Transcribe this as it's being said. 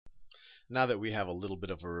now that we have a little bit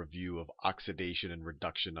of a review of oxidation and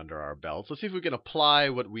reduction under our belts, let's see if we can apply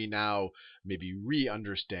what we now maybe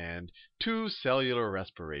re-understand to cellular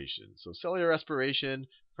respiration. So cellular respiration,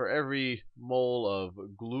 for every mole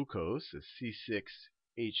of glucose is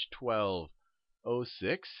C6H12O6.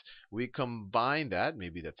 We combine that,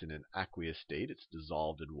 maybe that's in an aqueous state, it's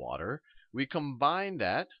dissolved in water. We combine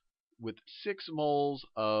that with 6 moles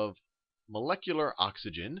of molecular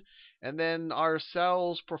oxygen, and then our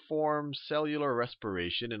cells perform cellular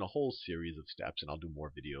respiration in a whole series of steps, and I'll do more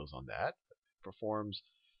videos on that. It performs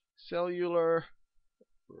cellular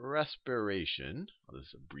respiration. I'll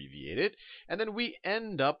just abbreviate it. And then we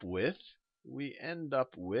end up with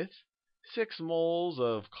 6 moles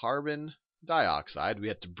of carbon dioxide. We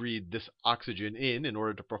have to breathe this oxygen in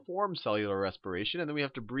order to perform cellular respiration, and then we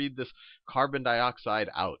have to breathe this carbon dioxide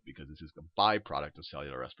out because this is a byproduct of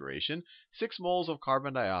cellular respiration. 6 moles of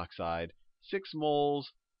carbon dioxide, 6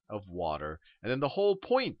 moles of water, and then the whole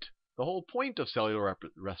point of cellular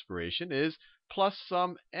respiration is plus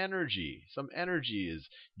some energy. Some energy is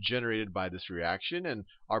generated by this reaction, and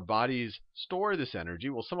our bodies store this energy.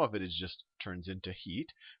 Well, some of it is just turns into heat,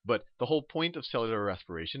 but the whole point of cellular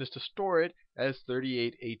respiration is to store it as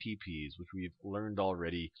 38 ATPs, which we've learned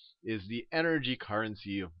already is the energy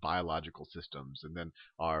currency of biological systems. And then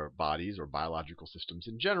our bodies, or biological systems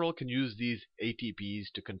in general, can use these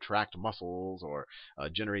ATPs to contract muscles or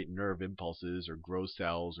generate nerve impulses or grow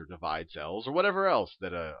cells or divide cells or whatever else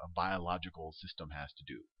that a biological system has to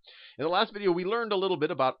do. In the last video, we learned a little bit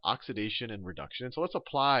about oxidation and reduction, so let's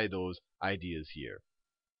apply those ideas here.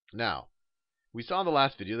 Now, we saw in the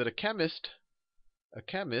last video that a chemist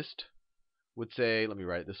would say, let me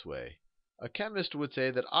write it this way. A chemist would say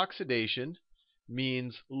that oxidation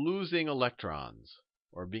means losing electrons,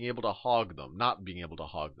 or being able to hog them, not being able to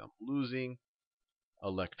hog them, losing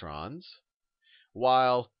electrons,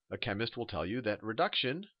 while a chemist will tell you that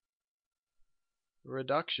reduction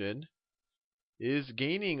is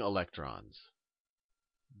gaining electrons.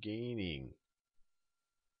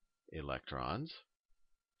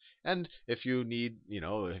 And if you need,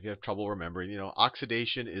 if you have trouble remembering,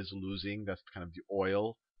 oxidation is losing, that's kind of the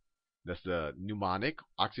oil, that's the mnemonic.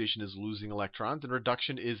 Oxidation is losing electrons, and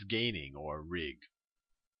reduction is gaining, or rig.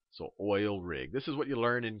 So oil rig. This is what you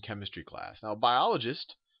learn in chemistry class. Now, a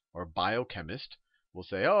biologist or biochemist will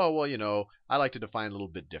say, oh, well, I like to define a little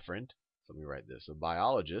bit different. So let me write this. A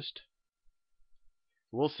biologist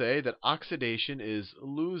will say that oxidation is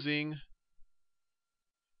losing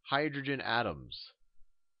hydrogen atoms.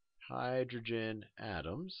 And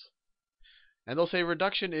they'll say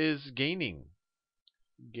reduction is gaining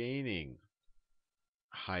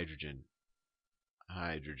hydrogen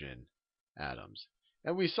atoms.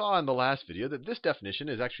 And we saw in the last video that this definition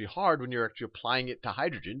is actually hard when you're actually applying it to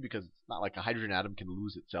hydrogen, because it's not like a hydrogen atom can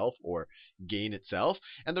lose itself or gain itself.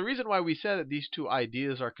 And the reason why we said that these two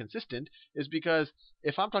ideas are consistent is because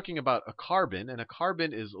if I'm talking about a carbon, and a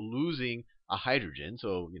carbon is losing a hydrogen,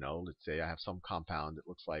 so, let's say I have some compound that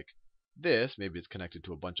looks like this, maybe it's connected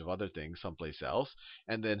to a bunch of other things someplace else,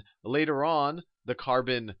 and then later on the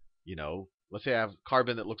carbon, let's say I have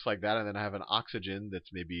carbon that looks like that, and then I have an oxygen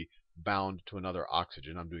that's maybe bound to another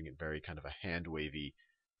oxygen. I'm doing it very kind of a hand-wavy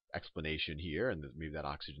explanation here, and maybe that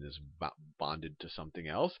oxygen is bonded to something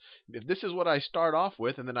else. If this is what I start off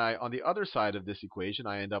with, and then on the other side of this equation,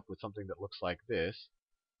 I end up with something that looks like this,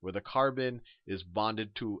 where the carbon is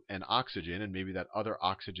bonded to an oxygen, and maybe that other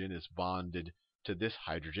oxygen is bonded to this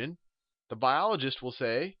hydrogen. The biologist will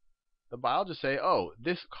say, oh,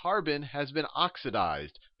 this carbon has been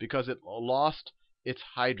oxidized because it lost its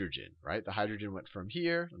hydrogen, right? The hydrogen went from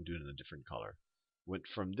here, I'm doing it in a different color, went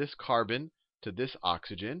from this carbon to this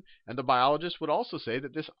oxygen, and the biologist would also say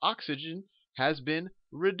that this oxygen has been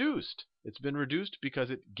reduced. It's been reduced because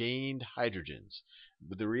it gained hydrogens.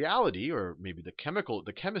 But the reality, or maybe the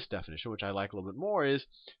chemist definition, which I like a little bit more, is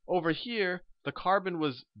over here, the carbon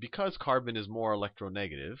was, because carbon is more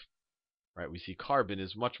electronegative, right? We see carbon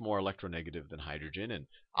is much more electronegative than hydrogen, and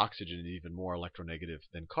oxygen is even more electronegative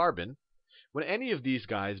than carbon. When any of these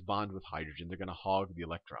guys bond with hydrogen, they're going to hog the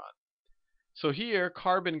electron. So here,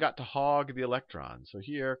 carbon got to hog the electron. So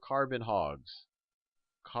here, carbon hogs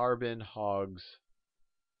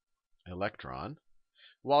electron.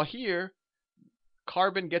 While here,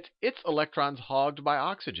 carbon gets its electrons hogged by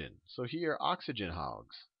oxygen. So here, oxygen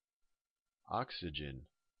hogs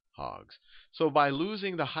hogs. So by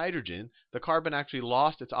losing the hydrogen, the carbon actually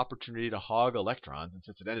lost its opportunity to hog electrons. And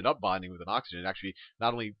since it ended up bonding with an oxygen, it actually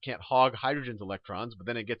not only can't hog hydrogen's electrons, but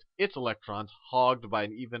then it gets its electrons hogged by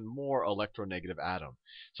an even more electronegative atom.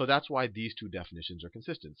 So that's why these two definitions are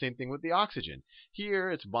consistent. Same thing with the oxygen.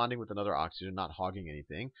 Here, it's bonding with another oxygen, not hogging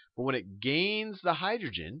anything. But when it gains the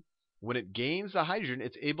hydrogen,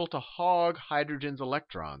 it's able to hog hydrogen's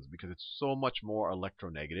electrons because it's so much more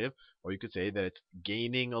electronegative, or you could say that it's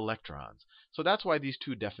gaining electrons. So that's why these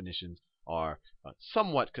two definitions are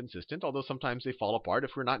somewhat consistent, although sometimes they fall apart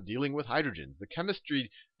if we're not dealing with hydrogens. The chemistry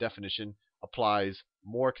definition applies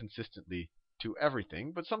more consistently to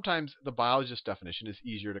everything, but sometimes the biologist definition is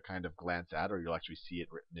easier to kind of glance at, or you'll actually see it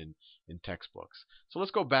written in textbooks. So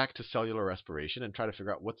let's go back to cellular respiration and try to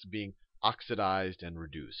figure out what's being oxidized and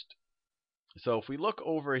reduced. So if we look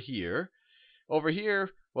over here,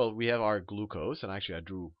 well, we have our glucose, and actually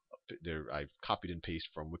I copied and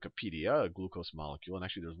pasted from Wikipedia a glucose molecule, and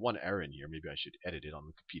actually there's one error in here. Maybe I should edit it on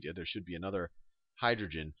Wikipedia. There should be another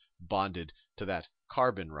hydrogen bonded to that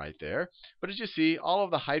carbon right there. But as you see, all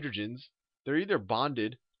of the hydrogens, they're either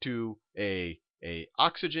bonded to a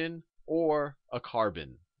oxygen or a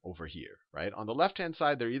carbon over here, right? On the left-hand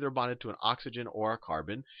side, they're either bonded to an oxygen or a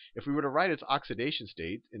carbon. If we were to write its oxidation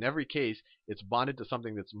state, in every case, it's bonded to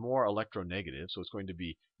something that's more electronegative, so it's going to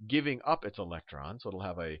be giving up its electrons, so it'll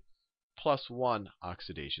have a +1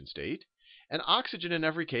 oxidation state. And oxygen, in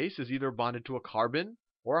every case, is either bonded to a carbon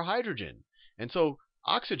or a hydrogen. And so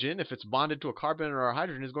oxygen, if it's bonded to a carbon or a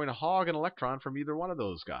hydrogen, is going to hog an electron from either one of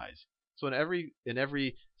those guys. So in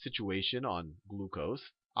every situation on glucose,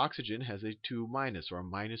 oxygen has a 2- or a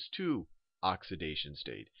 -2 oxidation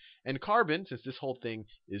state. And carbon, since this whole thing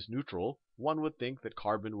is neutral, one would think that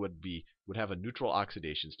carbon would have a neutral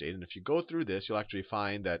oxidation state. And if you go through this, you'll actually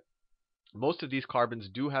find that most of these carbons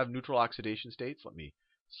do have neutral oxidation states. Let me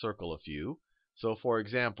circle a few. So for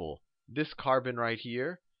example, this carbon right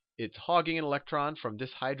here, it's hogging an electron from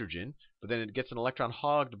this hydrogen, but then it gets an electron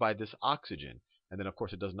hogged by this oxygen. And then, of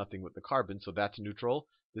course, it does nothing with the carbon, so that's neutral.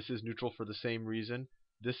 This is neutral for the same reason.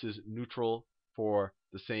 This is neutral for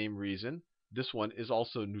the same reason. This one is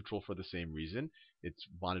also neutral for the same reason. It's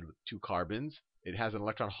bonded with two carbons. It has an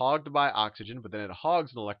electron hogged by oxygen, but then it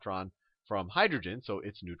hogs an electron from hydrogen, so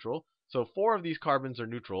it's neutral. So 4 of these carbons are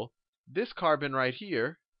neutral. This carbon right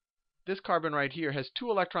here has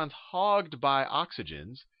 2 electrons hogged by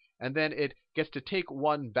oxygens, and then it gets to take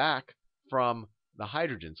one back from the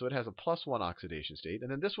hydrogen. So it has a +1 oxidation state.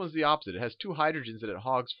 And then this one's the opposite. It has 2 hydrogens that it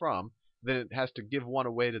hogs from, then it has to give one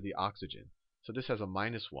away to the oxygen. So this has a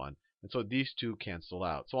 -1. And so these two cancel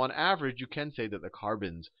out. So on average, you can say that the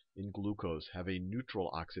carbons in glucose have a neutral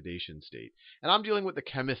oxidation state. And I'm dealing with the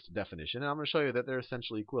chemist definition, and I'm going to show you that they're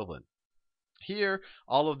essentially equivalent. Here,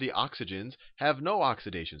 all of the oxygens have no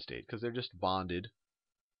oxidation state because they're just bonded.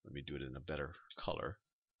 Let me do it in a better color.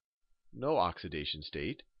 No oxidation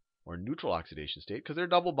state, or neutral oxidation state, because they're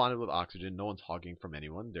double bonded with oxygen. No one's hogging from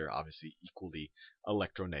anyone. They're obviously equally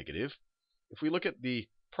electronegative. If we look at the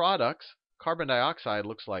products, carbon dioxide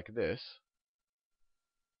looks like this.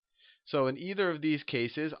 So in either of these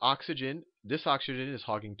cases, this oxygen is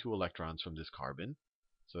hogging 2 electrons from this carbon.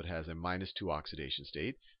 So it has a -2 oxidation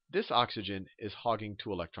state. This oxygen is hogging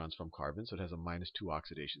 2 electrons from carbon, so it has a -2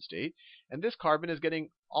 oxidation state. And this carbon is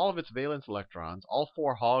getting all of its valence electrons, all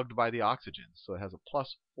 4 hogged by the oxygens, so it has a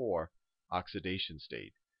 +4 oxidation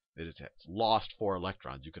state. It's lost 4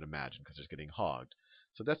 electrons, you can imagine, because it's getting hogged.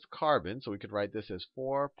 So that's carbon, so we could write this as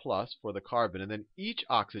 4+ for the carbon, and then each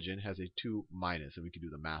oxygen has a 2-, and we can do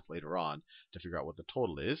the math later on to figure out what the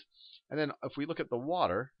total is. And then if we look at the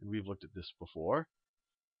water, and we've looked at this before,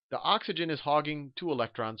 the oxygen is hogging 2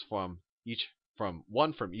 electrons from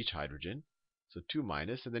one from each hydrogen, so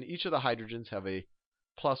 2-, and then each of the hydrogens have a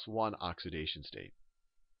 +1 oxidation state.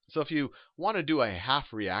 So if you want to do a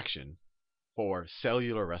half reaction for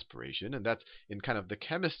cellular respiration, and that's in kind of the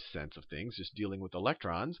chemist sense of things, just dealing with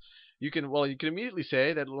electrons, you can immediately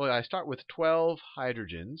say that, well, I start with 12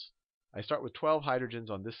 hydrogens. I start with 12 hydrogens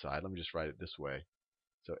on this side. Let me just write it this way.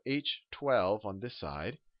 So H12 on this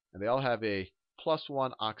side, and they all have a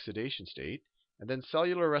 +1 oxidation state, and then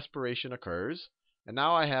cellular respiration occurs, and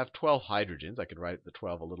now I have 12 hydrogens. I could write the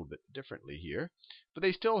 12 a little bit differently here, but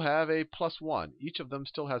they still have a +1. Each of them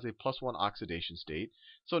still has a +1 oxidation state,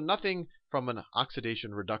 so nothing from an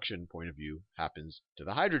oxidation reduction point of view happens to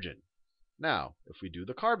the hydrogen. Now, if we do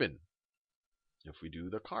the carbon,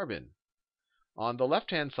 on the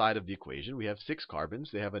left-hand side of the equation, we have 6 carbons.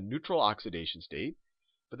 They have a neutral oxidation state,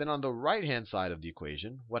 but then on the right-hand side of the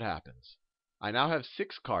equation, what happens? I now have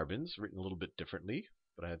 6 carbons, written a little bit differently,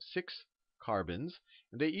 but I have 6 carbons,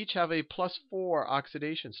 and they each have a +4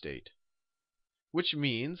 oxidation state, which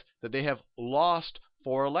means that they have lost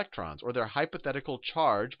 4 electrons, or their hypothetical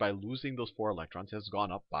charge by losing those 4 electrons has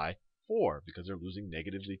gone up by 4 because they're losing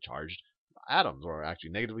negatively charged atoms, or actually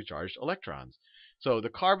negatively charged electrons. So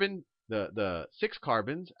the 6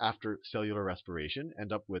 carbons after cellular respiration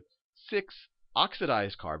end up with 6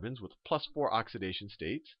 oxidized carbons with +4 oxidation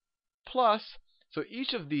states, plus, so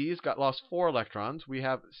each of these got lost 4 electrons. We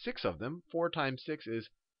have 6 of them. 4 times 6 is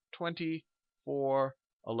 24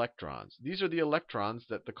 electrons. These are the electrons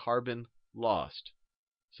that the carbon lost.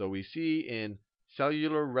 So we see in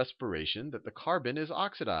cellular respiration that the carbon is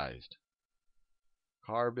oxidized.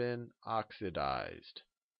 Carbon oxidized.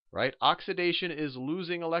 Right? Oxidation is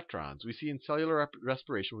losing electrons. We see in cellular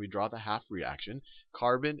respiration, when we draw the half reaction,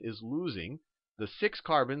 carbon is losing. The 6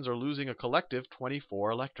 carbons are losing a collective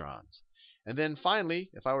 24 electrons. And then finally,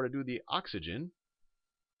 if I were to do the oxygen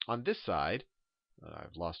on this side,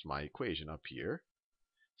 I've lost my equation up here.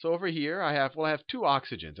 So over here I have 2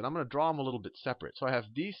 oxygens, and I'm going to draw them a little bit separate. So I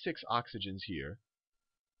have these 6 oxygens here.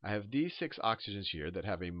 I have these 6 oxygens here that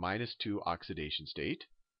have a -2 oxidation state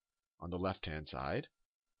on the left-hand side.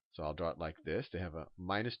 So I'll draw it like this. They have a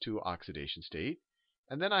 -2 oxidation state.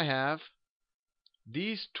 And then I have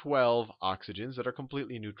these 12 oxygens that are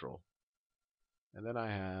completely neutral. And then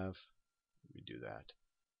I have, let me do that,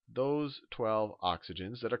 those 12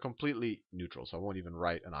 oxygens that are completely neutral. So I won't even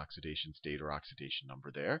write an oxidation state or oxidation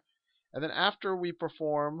number there. And then after we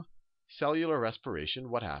perform cellular respiration,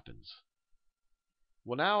 what happens?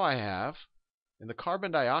 Well, now I have, in the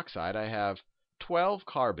carbon dioxide, I have 12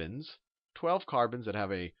 carbons that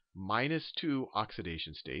have a -2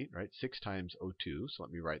 oxidation state, right? 6 times O2. So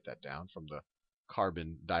let me write that down from the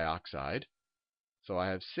carbon dioxide. So I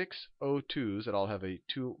have 6 O2s that all have a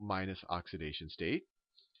 2- oxidation state.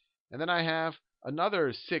 And then I have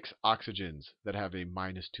another 6 oxygens that have a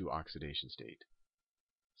 -2 oxidation state.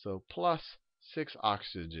 So plus 6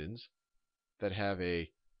 oxygens that have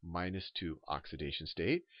a -2 oxidation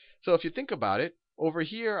state. So if you think about it, over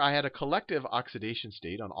here I had a collective oxidation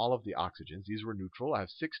state on all of the oxygens. These were neutral. I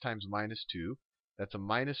have 6 times -2. That's a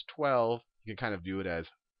 -12. You can kind of view it as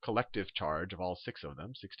collective charge of all 6 of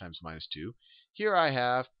them. 6 times -2. Here I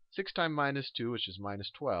have 6 times -2, which is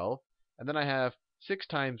 -12. And then I have 6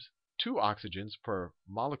 times 2 oxygens per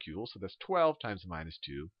molecule. So that's 12 times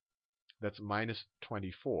 -2. That's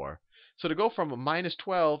 -24. So to go from a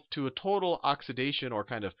 -12 to a total oxidation or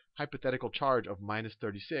kind of hypothetical charge of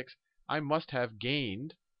 -36, I must have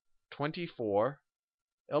gained 24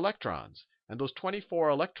 electrons. And those 24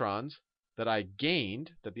 electrons that I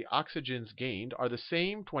gained, that the oxygens gained, are the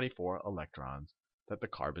same 24 electrons that the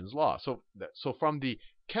carbons lost. So from the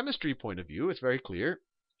chemistry point of view, it's very clear.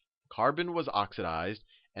 Carbon was oxidized,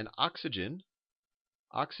 and oxygen,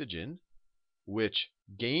 which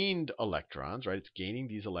gained electrons, right? It's gaining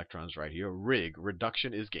these electrons right here.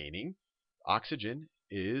 Reduction is gaining. Oxygen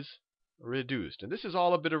is reduced. And this is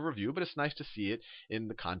all a bit of review, but it's nice to see it in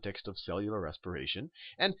the context of cellular respiration.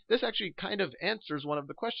 And this actually kind of answers one of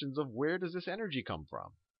the questions of where does this energy come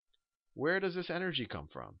from? Where does this energy come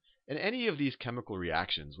from? In any of these chemical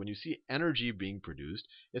reactions, when you see energy being produced,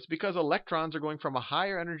 it's because electrons are going from a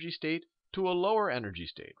higher energy state to a lower energy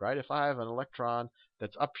state, right? If I have an electron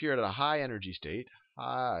that's up here at a high energy state,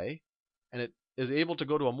 high, and it is able to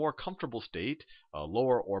go to a more comfortable state, a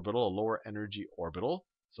lower orbital, a lower energy orbital,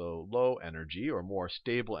 so low energy or more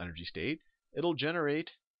stable energy state, it'll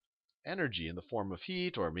generate energy in the form of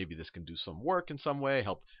heat, or maybe this can do some work in some way,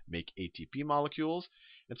 help make ATP molecules.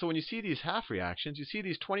 And so when you see these half reactions, you see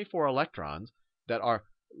these 24 electrons that are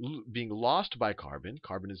being lost by carbon.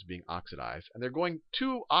 Carbon is being oxidized, and they're going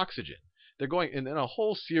to oxygen. They're going in a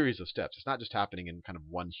whole series of steps. It's not just happening in kind of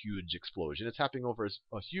one huge explosion. It's happening over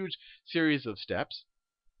a huge series of steps.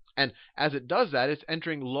 And as it does that, it's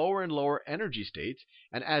entering lower and lower energy states.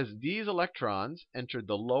 And as these electrons enter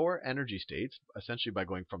the lower energy states, essentially by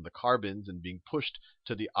going from the carbons and being pushed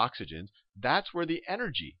to the oxygens, that's where the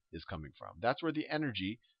energy is coming from. That's where the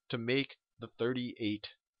energy to make the 38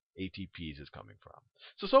 ATPs is coming from.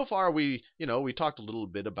 So far we talked a little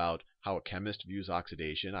bit about how a chemist views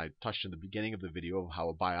oxidation. I touched in the beginning of the video of how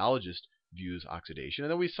a biologist views oxidation.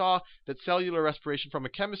 And then we saw that cellular respiration from a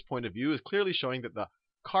chemist's point of view is clearly showing that the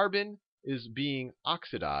carbon is being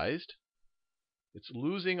oxidized, it's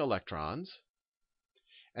losing electrons,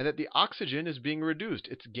 and that the oxygen is being reduced,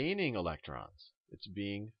 it's gaining electrons, it's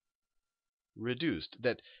being reduced.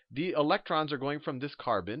 That the electrons are going from this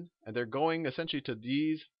carbon, and they're going essentially to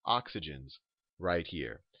these oxygens right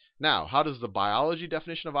here. Now, how does the biology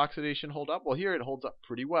definition of oxidation hold up? Well, here it holds up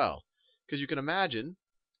pretty well, because you can imagine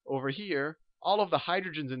over here all of the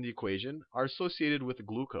hydrogens in the equation are associated with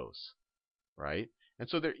glucose, right? And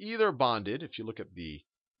so they're either bonded, if you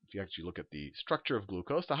actually look at the structure of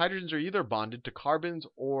glucose, the hydrogens are either bonded to carbons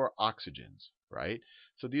or oxygens, right?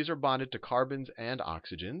 So these are bonded to carbons and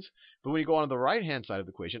oxygens. But when you go on the right-hand side of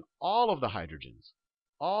the equation, all of the hydrogens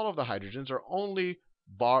are only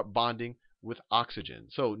bonding with oxygen.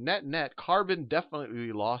 So net, carbon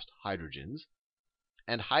definitely lost hydrogens,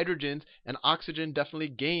 and hydrogens and oxygen definitely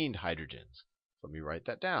gained hydrogens. Let me write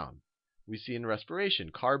that down. We see in respiration,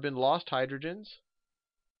 carbon lost hydrogens,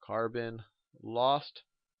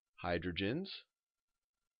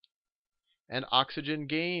 and oxygen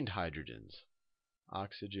gained hydrogens.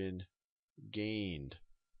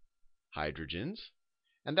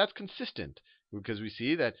 And that's consistent because we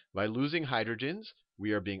see that by losing hydrogens,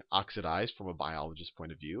 we are being oxidized from a biologist's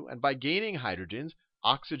point of view, and by gaining hydrogens,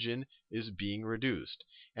 oxygen is being reduced.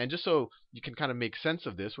 And just so you can kind of make sense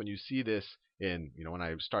of this when you see this when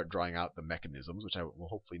I start drawing out the mechanisms, which I will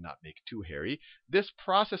hopefully not make too hairy, this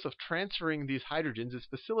process of transferring these hydrogens is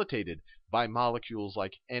facilitated by molecules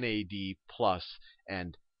like NAD plus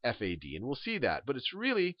and FAD. And we'll see that. But it's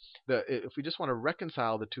really, if we just want to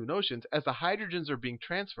reconcile the two notions, as the hydrogens are being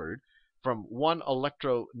transferred from one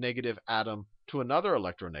electronegative atom to another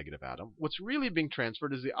electronegative atom, what's really being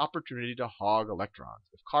transferred is the opportunity to hog electrons.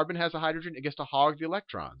 If carbon has a hydrogen, it gets to hog the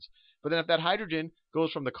electrons. But then if that hydrogen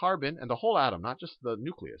goes from the carbon and the whole atom, not just the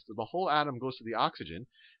nucleus, the whole atom goes to the oxygen,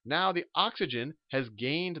 now the oxygen has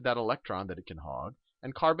gained that electron that it can hog,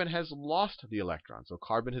 and carbon has lost the electron. So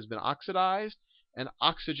carbon has been oxidized, and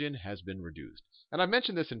oxygen has been reduced. And I've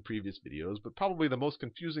mentioned this in previous videos, but probably the most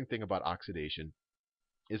confusing thing about oxidation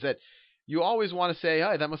is that you always want to say,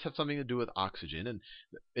 that must have something to do with oxygen, and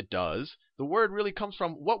it does. The word really comes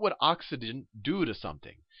from what would oxygen do to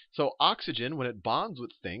something. So oxygen, when it bonds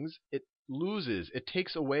with things, it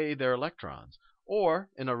takes away their electrons. Or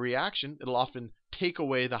in a reaction, it'll often take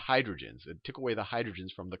away the hydrogens. It took away the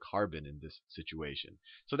hydrogens from the carbon in this situation.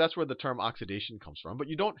 So that's where the term oxidation comes from. But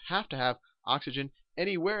you don't have to have oxygen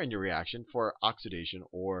anywhere in your reaction for oxidation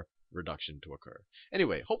or reduction to occur.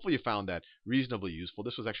 Anyway, hopefully you found that reasonably useful.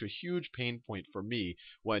 This was actually a huge pain point for me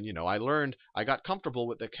when, I got comfortable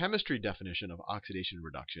with the chemistry definition of oxidation and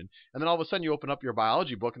reduction, and then all of a sudden you open up your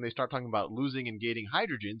biology book and they start talking about losing and gaining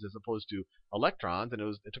hydrogens as opposed to electrons, and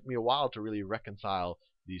it took me a while to really reconcile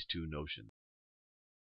these two notions.